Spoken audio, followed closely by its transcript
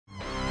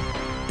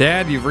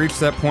Dad, you've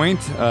reached that point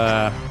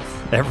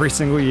every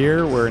single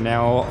year where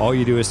now all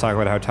you do is talk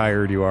about how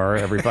tired you are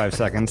every 5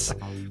 seconds.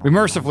 We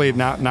mercifully,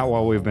 not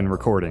while we've been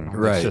recording.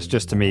 Right. It's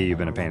just to me, you've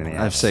been a pain in the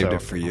ass. I've saved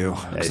it for you,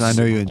 because I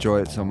know you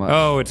enjoy it so much.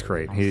 Oh, it's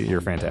great.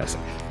 You're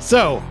fantastic.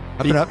 So,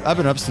 I've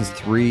been up since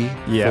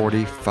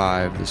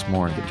 3:45 this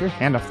morning. Get your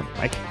hand off the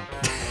mic.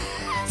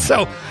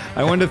 So,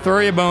 I wanted to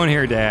throw you a bone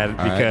here, Dad,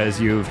 because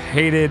you've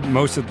hated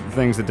most of the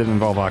things that didn't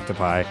involve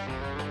octopi.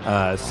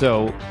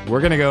 So, we're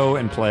going to go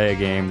and play a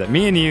game that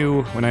me and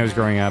you, when I was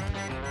growing up,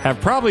 have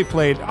probably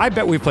played. I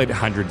bet we've played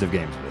hundreds of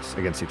games of this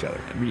against each other.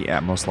 Yeah,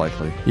 most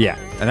likely. Yeah.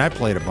 And I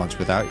played a bunch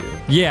without you.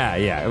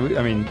 Yeah.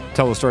 I mean,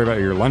 tell the story about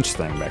your lunch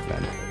thing back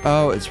then.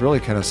 Oh, it's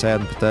really kind of sad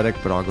and pathetic,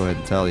 but I'll go ahead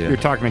and tell you. You're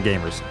talking to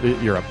gamers.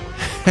 Europe.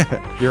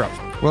 Europe.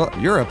 Well,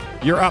 Europe.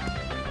 You're up.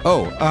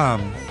 Oh,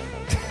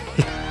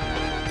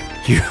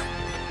 you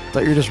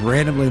thought you were just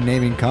randomly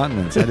naming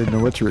continents. I didn't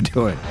know what you were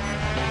doing.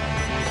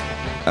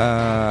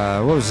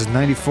 What was this,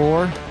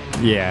 94?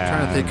 Yeah. I'm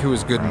trying to think who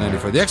was good in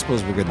 94. The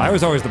Expos were good in 94. I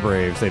was always the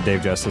Braves. They had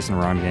Dave Justice and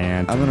Ron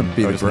Gant. I'm going to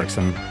be the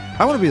Nixon.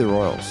 I want to be the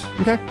Royals.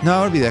 Okay. No, I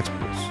want to be the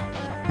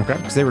Expos. Okay.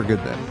 Because they were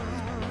good then.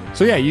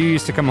 So yeah, you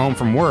used to come home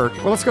from work.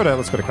 Well, let's go to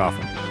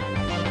Coughlin.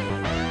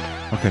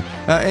 Okay.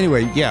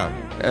 Anyway, yeah,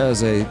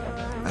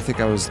 I think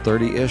I was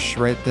 30-ish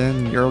right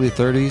then, early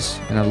 30s,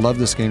 and I loved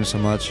this game so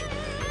much.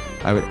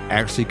 I would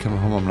actually come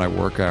home on my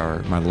work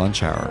hour, my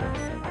lunch hour,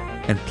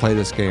 and play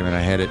this game, and I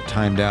had it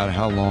timed out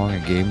how long a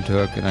game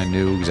took, and I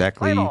knew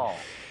exactly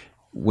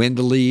when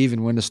to leave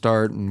and when to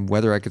start and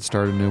whether I could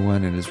start a new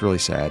one, and it's really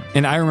sad.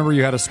 And I remember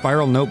you had a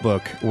spiral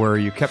notebook where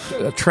you kept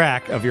a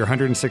track of your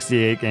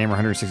 168 game or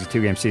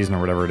 162 game season or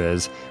whatever it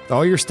is, with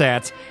all your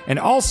stats, and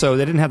also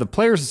they didn't have the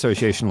Players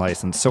Association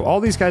license, so all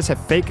these guys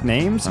have fake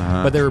names,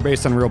 but they were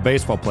based on real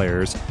baseball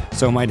players.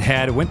 So my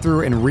dad went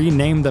through and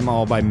renamed them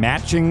all by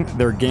matching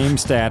their game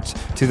stats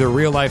to their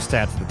real life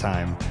stats at the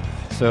time.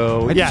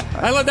 So,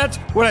 I love that's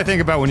what I think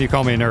about when you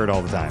call me a nerd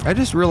all the time. I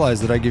just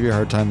realized that I give you a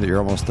hard time that you're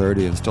almost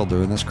 30 and still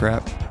doing this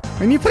crap.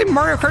 And you play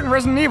Mario Kart and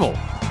Resident Evil.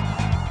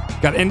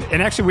 God, and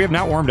actually, we have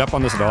not warmed up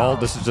on this at all.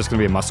 This is just going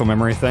to be a muscle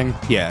memory thing.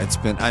 Yeah, it's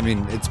been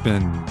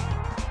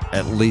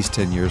at least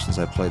 10 years since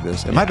I played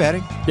this. Am I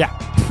batting? Yeah.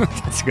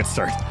 That's a good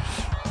start.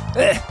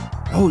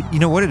 Oh, you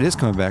know what? It is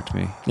coming back to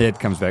me. It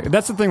comes back.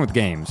 That's the thing with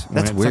games. When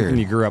That's it's weird. Something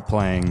you grew up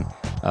playing,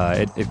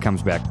 it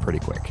comes back pretty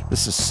quick.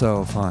 This is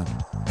so fun.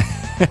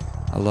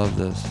 I love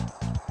this.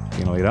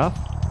 You gonna lead off?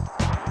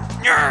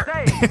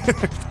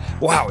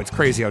 Wow, it's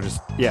crazy how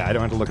I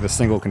don't have to look at a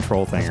single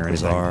control thing or anything.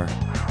 Bizarre.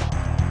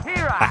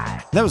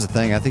 That was the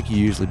thing. I think you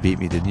usually beat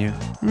me, didn't you?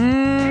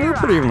 We're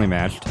pretty evenly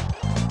matched.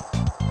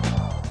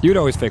 You'd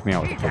always fake me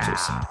out with the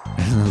pitches.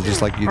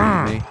 Just like you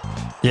did me.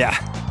 Yeah.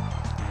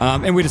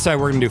 And we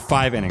decided we're going to do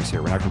 5 innings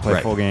here. We're not going to play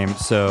a full game.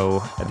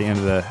 So at the end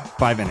of the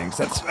 5 innings,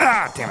 damn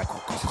it.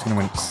 She's going to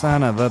win.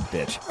 Son of a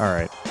bitch. All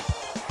right.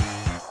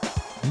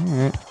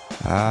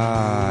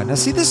 Now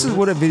see, this is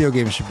what a video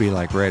game should be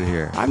like right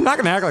here. I'm not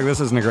going to act like this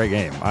isn't a great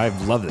game. I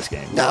love this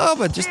game. No,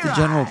 but just the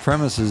general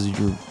premise is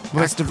you're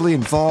actively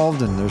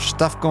involved and there's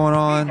stuff going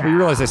on. Well, you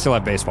realize they still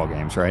have baseball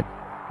games, right?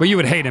 But you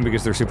would hate them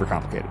because they're super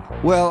complicated.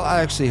 Well, I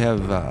actually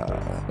have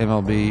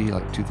MLB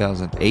like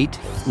 2008.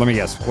 Let me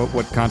guess.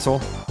 What console?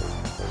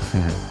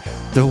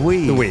 The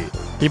Wii. The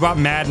Wii. He bought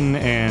Madden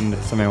and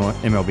some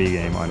MLB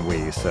game on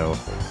Wii, so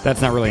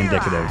that's not really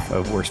indicative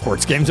of where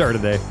sports games are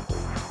today.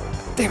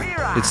 Damn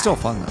it. It's still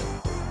fun though.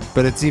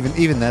 But it's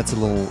even that's a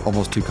little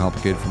almost too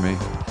complicated for me.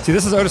 See,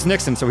 this is Otis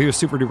Nixon, so he was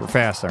super duper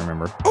fast, I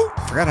remember. Oh,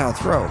 forgot how to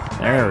throw.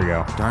 There we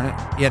go. Darn it.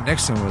 Yeah,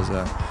 Nixon was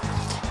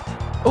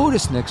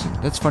Otis Nixon.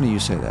 That's funny you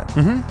say that.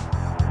 Mm-hmm.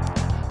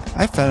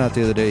 I found out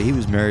the other day he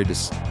was married to,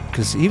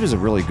 because he was a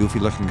really goofy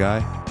looking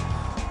guy.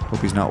 Hope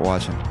he's not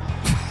watching.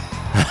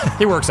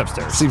 He works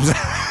upstairs. Seems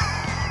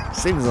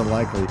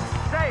unlikely.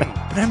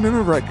 But I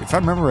remember right, if I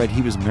remember right,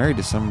 he was married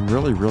to some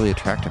really, really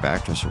attractive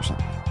actress or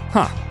something.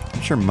 Huh. I'm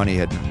sure money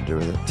had nothing to do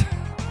with it.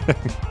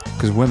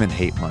 Because women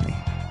hate money.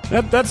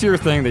 That's your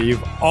thing that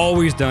you've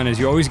always done is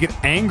you always get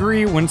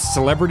angry when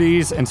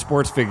celebrities and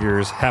sports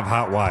figures have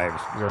hot wives.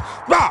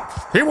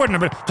 He wouldn't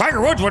have been. Tiger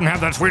Woods wouldn't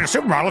have that Swedish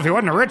supermodel if he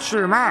wasn't a rich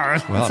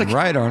man. Well, I'm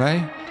right, aren't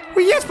I?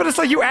 Well, yes, but it's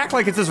like you act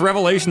like it's this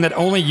revelation that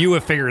only you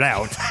have figured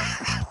out.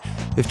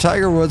 If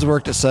Tiger Woods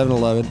worked at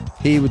 7-Eleven,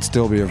 he would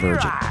still be a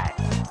virgin.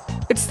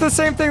 It's the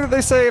same thing that they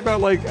say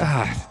about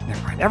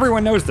never mind.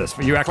 Everyone knows this,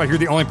 but you act like you're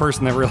the only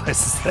person that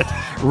realizes that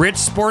rich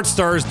sports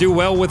stars do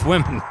well with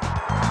women.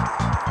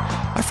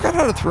 I forgot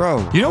how to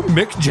throw. You know,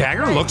 Mick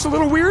Jagger looks a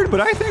little weird,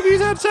 but I think he's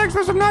had sex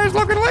with some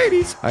nice-looking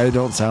ladies. I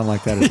don't sound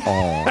like that at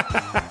all.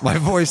 My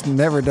voice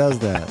never does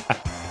that.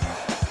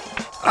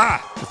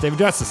 It's David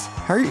Justice.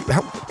 How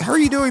are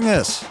you doing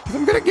this?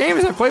 I'm good at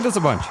games. I've played this a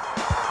bunch.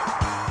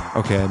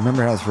 Okay, I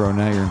remember how to throw.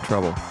 Now you're in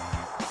trouble.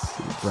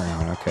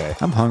 Brown, okay.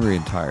 I'm hungry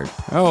and tired.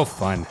 Oh,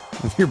 fun.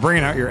 You're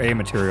bringing out your A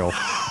material.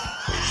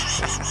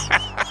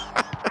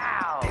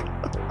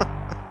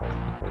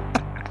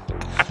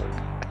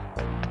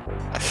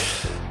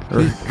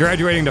 We're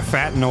graduating to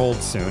fat and old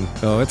soon.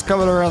 Oh, it's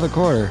coming around the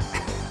corner.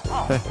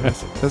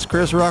 As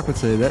Chris Rock would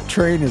say, that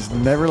train is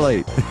never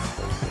late.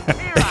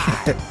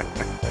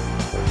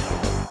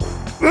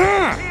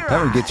 That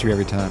one gets you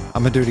every time.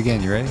 I'm going to do it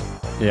again. You ready?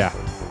 Yeah.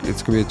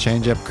 It's going to be a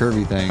change-up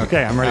curvy thing.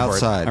 Okay, I'm ready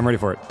outside. for it. I'm ready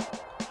for it.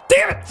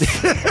 Damn it!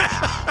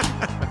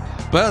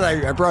 But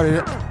I brought it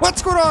in.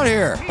 What's going on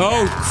here?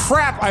 Oh,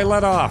 crap! I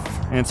let off.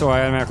 And so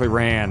I automatically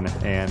ran,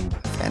 and...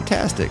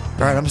 Fantastic.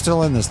 All right, I'm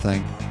still in this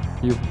thing.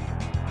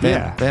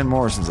 Van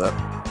Morrison's up.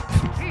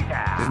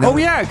 Oh,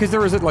 yeah, because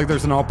there's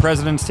an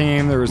all-presidents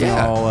team. There was an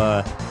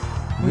all...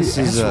 This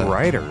is a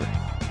Rider.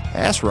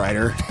 Ass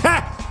Rider.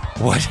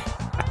 What?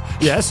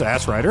 Yes,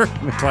 Ass Rider.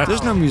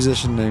 There's no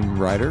musician named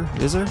Rider,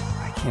 is there?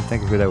 I can't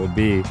think of who that would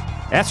be.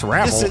 Ass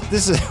Rabble.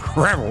 This is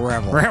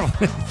Rabble.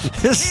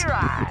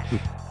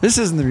 This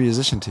isn't the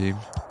musician team.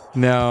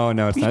 No,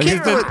 it's You not.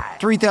 can't put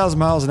 3,000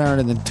 miles an hour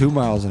and then 2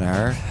 miles an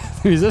hour.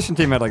 The musician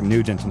team had like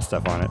Nugent and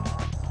stuff on it.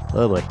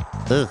 Oh boy.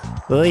 Ugh.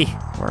 Oy.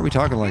 Why are we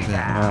talking like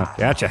that? Oh,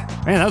 gotcha.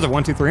 Man, that was a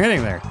 1-2-3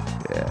 inning there.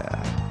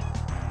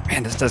 Yeah.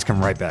 Man, this does come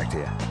right back to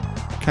you.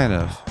 Kind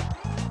of.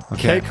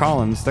 Okay. Kay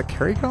Collins. Is that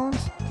Kerry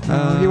Collins?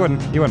 No,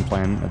 he wasn't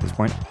playing at this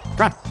point.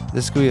 Come on.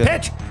 This could be a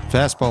pitch.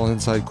 Fastball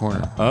inside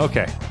corner.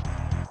 Okay.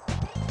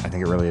 I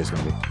think it really is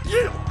going to be.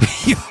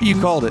 You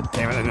called it.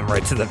 Damn it, I didn't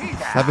right to the...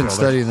 I've been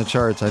studying the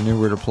charts. I knew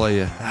where to play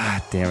you.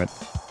 Ah, damn it.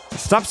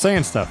 Stop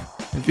saying stuff.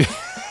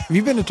 Have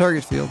you been to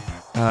Target Field?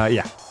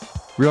 Yeah.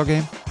 Real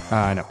game?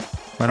 No.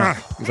 Why not?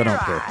 Because I don't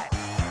care.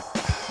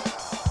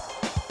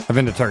 I've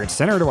been to Target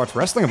Center to watch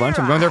wrestling a bunch.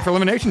 I'm going there for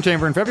Elimination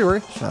Chamber in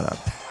February. Shut up.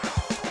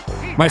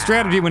 My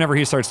strategy whenever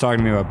he starts talking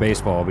to me about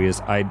baseball,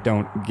 because I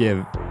don't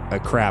give a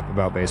crap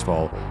about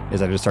baseball,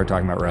 is I just start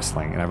talking about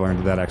wrestling, and I've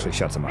learned that actually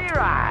shuts him up.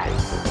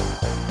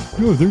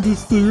 No, I think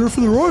they're here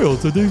for the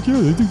Royals. I think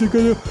they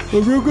got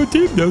a real good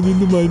team down in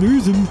the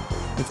minors, and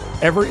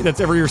That's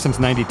every year since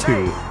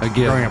 '92. Again.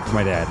 Growing up with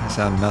my dad. I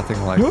sound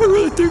nothing like I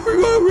really think we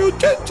got a real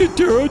tension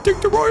here. I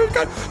think the Royals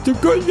got some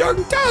good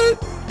young talent.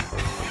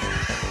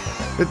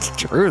 It's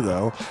true,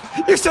 though.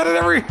 You said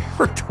it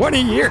for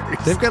 20 years.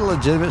 They've got a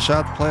legitimate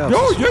shot at the playoffs.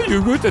 Oh, yeah,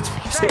 you're good. That's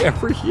what you say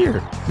every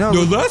year. No,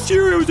 Last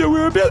year it was a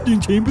real building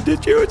team, but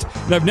this year it's...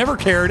 And I've never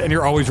cared, and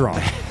you're always wrong.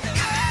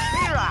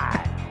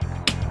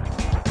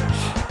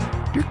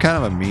 you're kind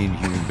of a mean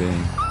human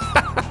being.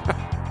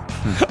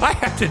 I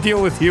have to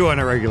deal with you on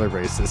a regular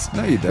basis.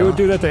 No, you It would don't.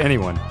 do that to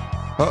anyone.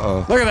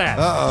 Uh-oh. Look at that.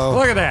 Uh-oh.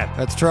 Look at that.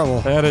 That's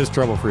trouble. That is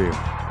trouble for you.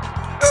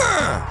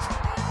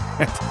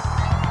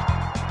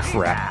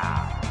 Crap.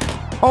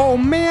 Oh,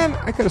 man.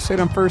 I could have stayed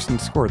on first and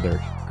scored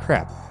there.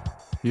 Crap.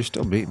 You're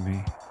still beating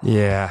me.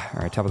 Yeah. All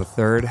right, top of the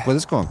third. Well,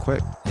 it's going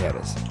quick. Yeah, it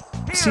is.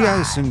 See,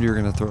 I assumed you were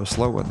going to throw a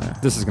slow one there.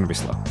 This is going to be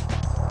slow.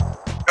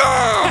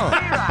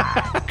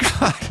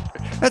 God,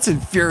 that's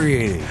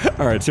infuriating.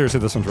 All right, seriously,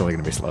 this one's really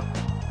going to be slow.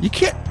 You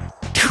can't...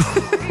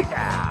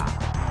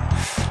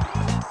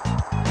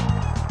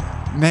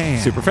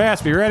 Man. Super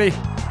fast. Be ready.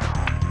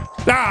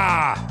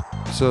 Ah!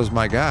 So is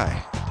my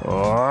guy.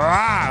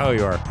 Oh,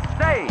 you are.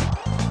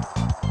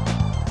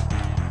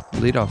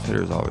 Leadoff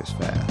hitter is always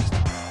fast.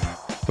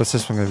 What's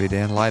this one going to be,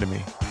 Dan? Lie to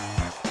me.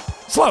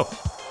 Slow.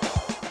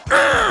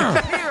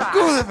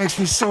 Oh, that makes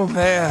me so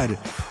mad.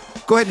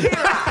 Go ahead.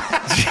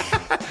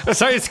 I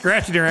saw you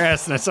scratching your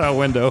ass, and I saw a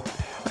window.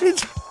 What's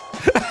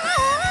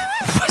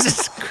it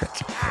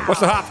scratching? What's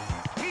the hop?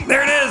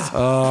 There it is.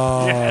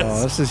 Oh,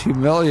 Yes. this is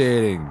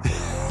humiliating.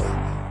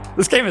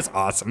 This game is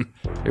awesome.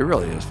 It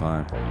really is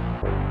fun.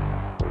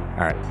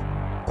 All right.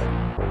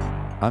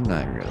 I'm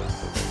not really.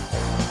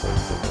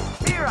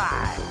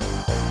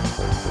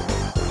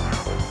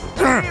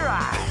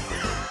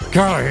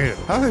 God, I hate it.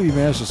 How have you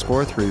managed to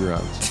score 3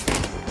 runs?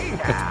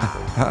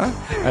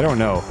 I don't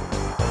know.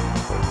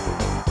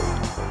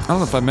 I don't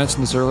know if I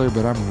mentioned this earlier,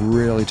 but I'm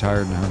really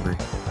tired and hungry.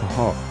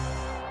 Oh.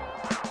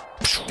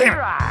 Damn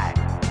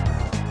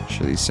it.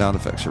 Sure, these sound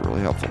effects are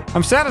really helpful.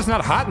 I'm sad it's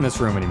not hot in this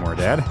room anymore,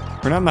 Dad.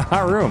 We're not in the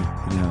hot room.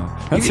 You know,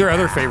 That's your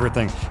other favorite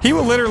thing. He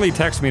will literally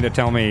text me to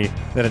tell me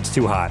that it's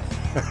too hot.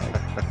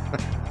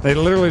 They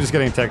literally just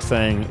getting a text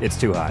saying it's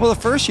too hot. well, the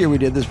first year we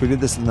did this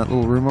in that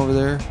little room over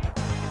there.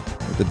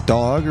 With the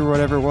dog or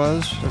whatever it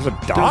was. There's a There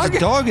dog? was a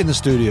dog in the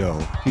studio.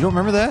 You don't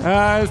remember that?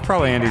 It was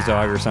probably Andy's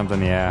dog or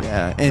something, yeah.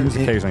 Yeah, There's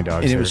occasionally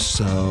dogs and here. it was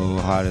so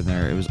hot in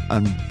there. It was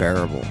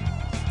unbearable.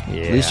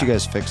 Yeah. At least you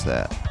guys fixed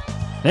that.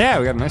 Yeah,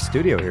 we got a nice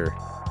studio here.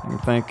 I can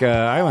thank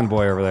Island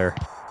Boy over there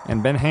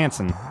and Ben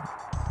Hansen.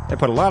 They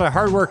put a lot of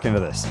hard work into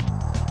this.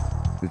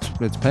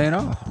 It's paying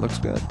off. It looks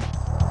good.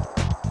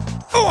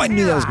 Oh, I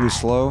knew that was going to be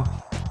slow.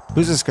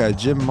 Who's this guy,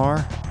 Jim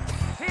Marr?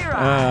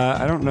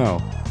 I don't know.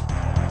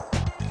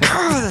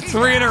 Oh, that's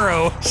 3 in a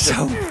row.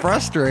 so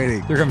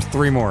frustrating. Here comes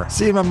 3 more.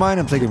 See, in my mind,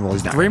 I'm thinking, well,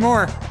 he's not. 3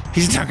 more.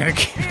 He's not going to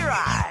keep.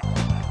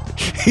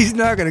 He's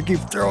not going to keep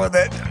throwing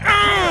that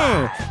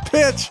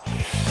pitch.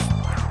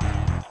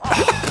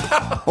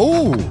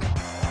 Oh,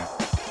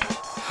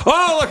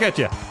 Oh, look at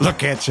you.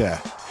 look at you.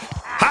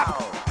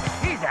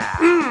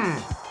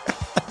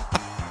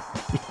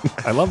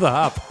 I love the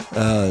hop.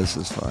 Oh, this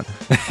is fun.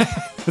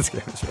 This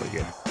game is really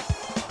good.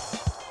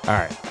 All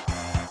right.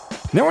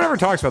 No one ever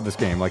talks about this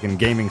game, like in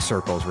gaming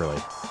circles, really.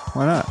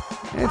 Why not?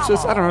 It's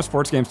just, I don't know,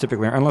 sports games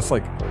typically aren't, unless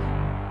like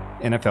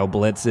NFL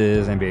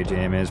Blitzes, NBA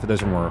Jam is, but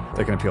those are more,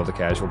 they can appeal to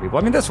casual people.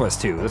 I mean, this was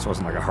too. This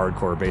wasn't like a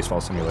hardcore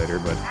baseball simulator,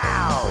 but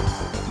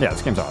yeah,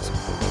 this game's awesome.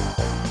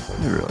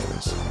 It really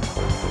is.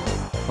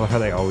 I love how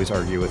they always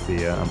argue with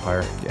the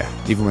umpire. Yeah,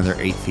 even when they're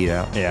 8 feet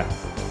out. Yeah.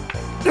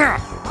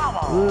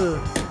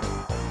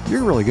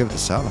 You're really good at the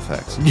sound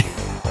effects.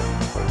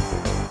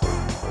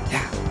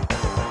 Yeah.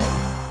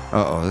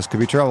 Uh-oh, this could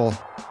be trouble.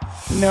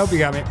 Nope, you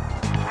got me.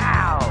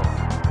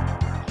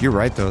 You're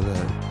right, though.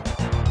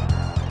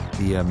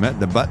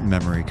 The button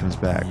memory comes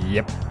back.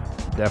 Yep,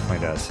 definitely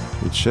does.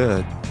 It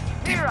should.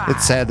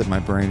 It's sad that my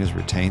brain has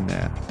retained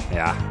that.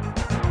 Yeah.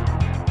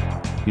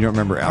 You don't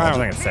remember algebra? I don't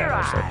think it's sad,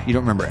 actually. You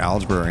don't remember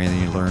algebra or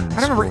anything you learned in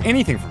I don't remember school?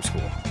 anything from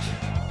school.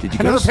 Did you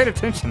I go never to paid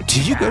attention.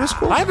 Did you go to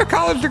school? I have a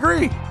college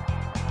degree.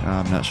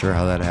 I'm not sure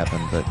how that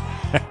happened, but...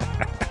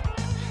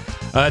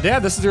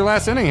 Dad, this is your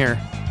last inning here.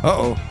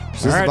 Uh-oh.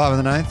 Is this the bottom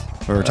of the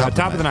ninth? Or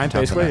Top of the ninth,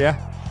 basically, yeah.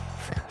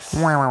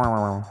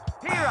 Oh,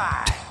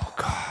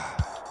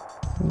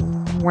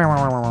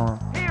 no!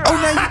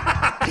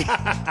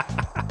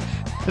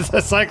 It's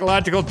a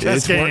psychological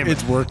chess game.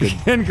 It's working.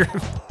 And Griffey.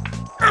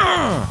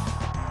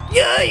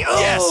 Yay! Oh!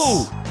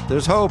 Yes!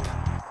 There's hope.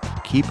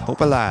 Keep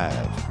hope alive.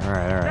 All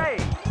right.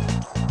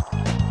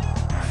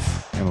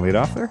 Gonna lead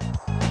off there?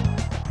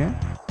 Yeah.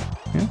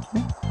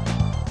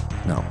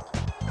 No.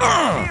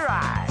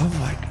 Oh,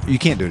 my God. You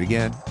can't do it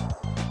again.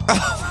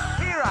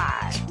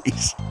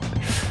 Jeez.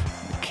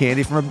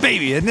 Candy from a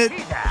baby, isn't it?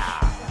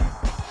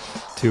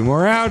 2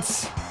 more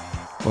outs.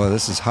 Well,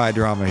 this is high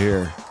drama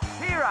here.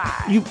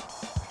 You.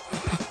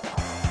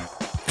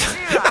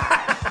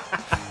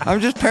 I'm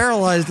just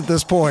paralyzed at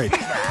this point.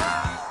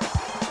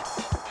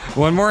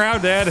 1 more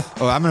out, Dad.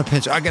 Oh, I'm gonna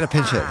pinch. I got a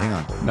pinch hit. Hang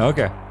on,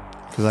 Okay.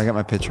 because I got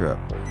my pitcher up.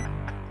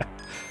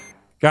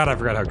 God, I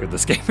forgot how good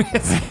this game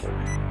is.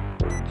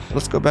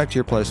 Let's go back to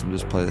your place and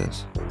just play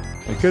this.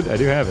 I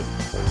do have it.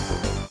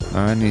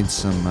 I need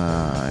some.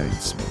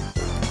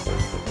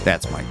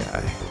 That's my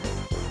guy.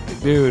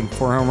 Dude,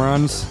 4 home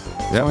runs.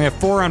 Yep. We have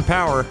 4 on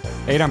power,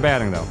 8 on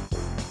batting, though.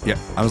 Yep.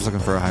 I was looking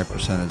for a high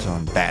percentage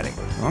on batting.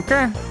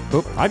 Okay.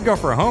 Oop, I'd go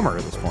for a homer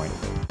at this point.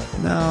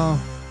 No.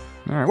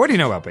 All right. What do you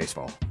know about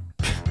baseball?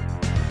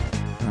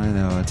 I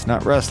know it's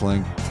not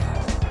wrestling.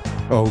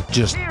 Oh,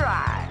 just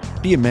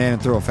be a man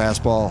and throw a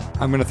fastball.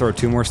 I'm going to throw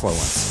 2 more slow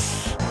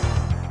ones.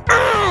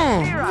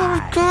 Oh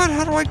my God!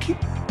 How do I keep?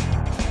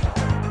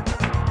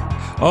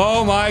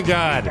 Oh, my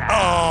God.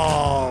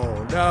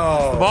 Oh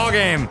no! Ball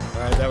game.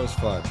 All right, that was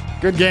fun.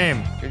 Good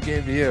game. Good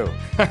game to you.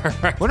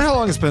 Wonder how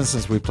long it's been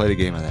since we played a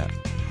game of that.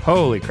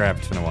 Holy crap,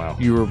 it's been a while.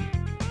 You were,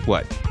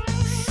 what,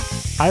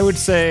 I would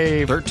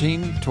say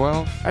 13,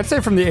 12? I'd say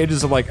from the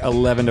ages of like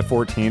 11 to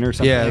 14 or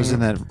something. Yeah, it was in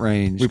that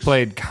range. We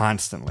played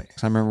constantly.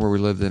 'Cause I remember where we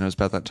lived in. It was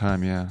about that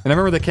time, yeah. And I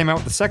remember they came out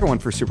with the second one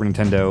for Super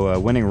Nintendo,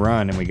 Winning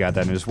Run, and we got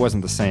that, and it just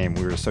wasn't the same.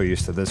 We were so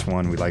used to this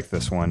one. We liked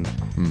this one.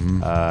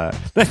 Mm-hmm.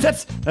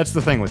 That's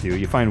the thing with you.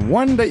 You find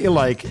one that you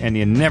like, and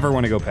you never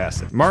want to go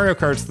past it. Mario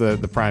Kart's the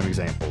prime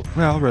example.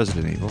 Well,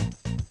 Resident Evil.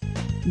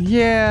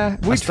 Yeah,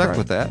 I stuck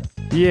with that.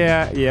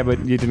 Yeah,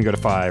 but you didn't go to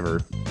 5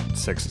 or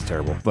 6. It's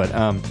terrible. But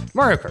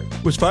Mario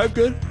Kart. Was 5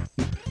 good?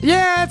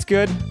 Yeah, it's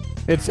good.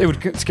 It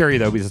would scare you,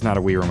 though, because it's not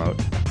a Wii remote.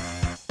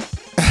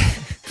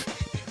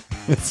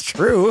 It's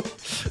true.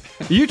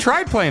 You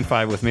tried playing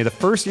 5 with me the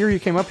first year you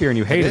came up here, and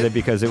you hated it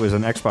because it was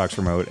an Xbox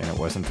remote and it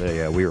wasn't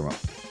a Wii remote.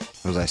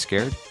 Was I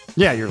scared?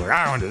 Yeah, you're like,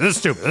 I don't want to do this.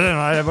 Stupid.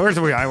 Where's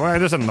the Wii?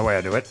 This isn't the way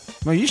I do it.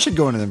 Well, you should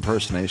go into the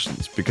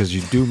impersonations because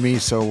you do me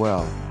so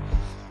well.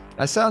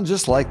 I sound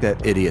just like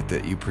that idiot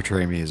that you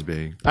portray me as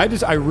being. I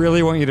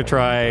really want you to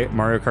try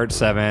Mario Kart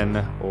 7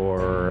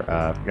 or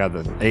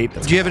the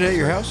 8. Do you have it at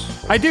your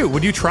house? I do.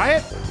 Would you try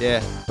it?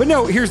 Yeah. But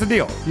no, here's the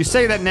deal. You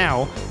say that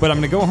now, but I'm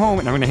going to go home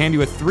and I'm going to hand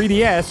you a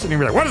 3DS, and you're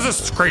going to be like, what is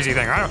this crazy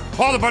thing?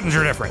 All the buttons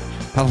are different.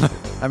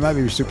 I might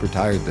be super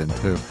tired then,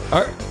 too.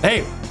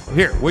 Hey,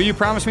 here, will you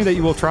promise me that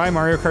you will try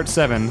Mario Kart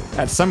 7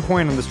 at some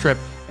point on this trip,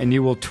 and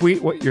you will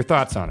tweet what your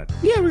thoughts on it?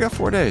 Yeah, we got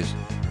 4 days.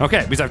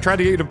 Okay, because I've tried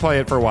to get you to play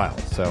it for a while,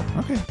 so.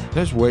 Okay.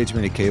 There's way too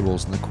many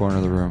cables in the corner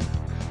of the room.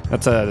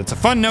 That's a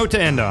fun note to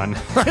end on.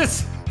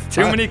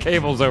 Too many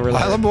cables over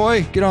there. Island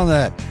Boy, get on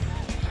that.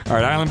 All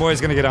right, Island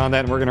Boy's going to get on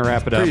that, and we're going to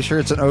wrap it up. Pretty sure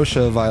it's an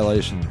OSHA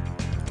violation. I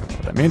don't know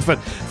what that means, but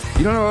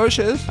You don't know what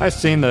OSHA is? I've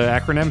seen the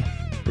acronym.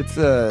 It's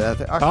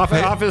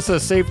Office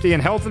of Safety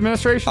and Health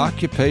Administration?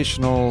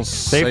 Occupational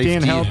Safety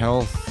and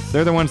Health.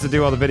 They're the ones that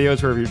do all the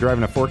videos where you're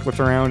driving a forklift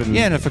around. And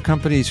Yeah, and if a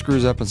company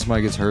screws up and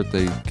somebody gets hurt,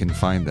 they can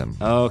find them.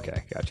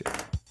 Okay, gotcha.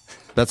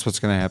 That's what's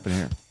going to happen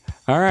here.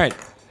 All right.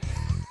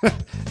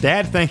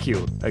 Dad, thank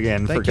you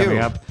again for coming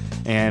up.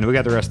 And we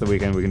got the rest of the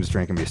weekend. We can just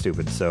drink and be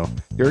stupid. So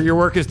your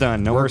work is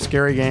done. No more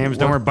scary games.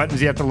 No more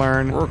buttons you have to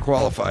learn. We're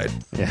qualified.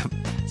 Yeah.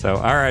 So,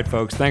 all right,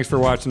 folks. Thanks for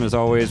watching as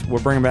always.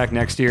 We'll bring him back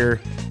next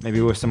year, maybe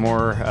with some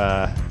more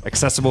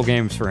accessible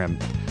games for him.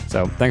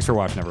 So thanks for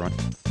watching, everyone.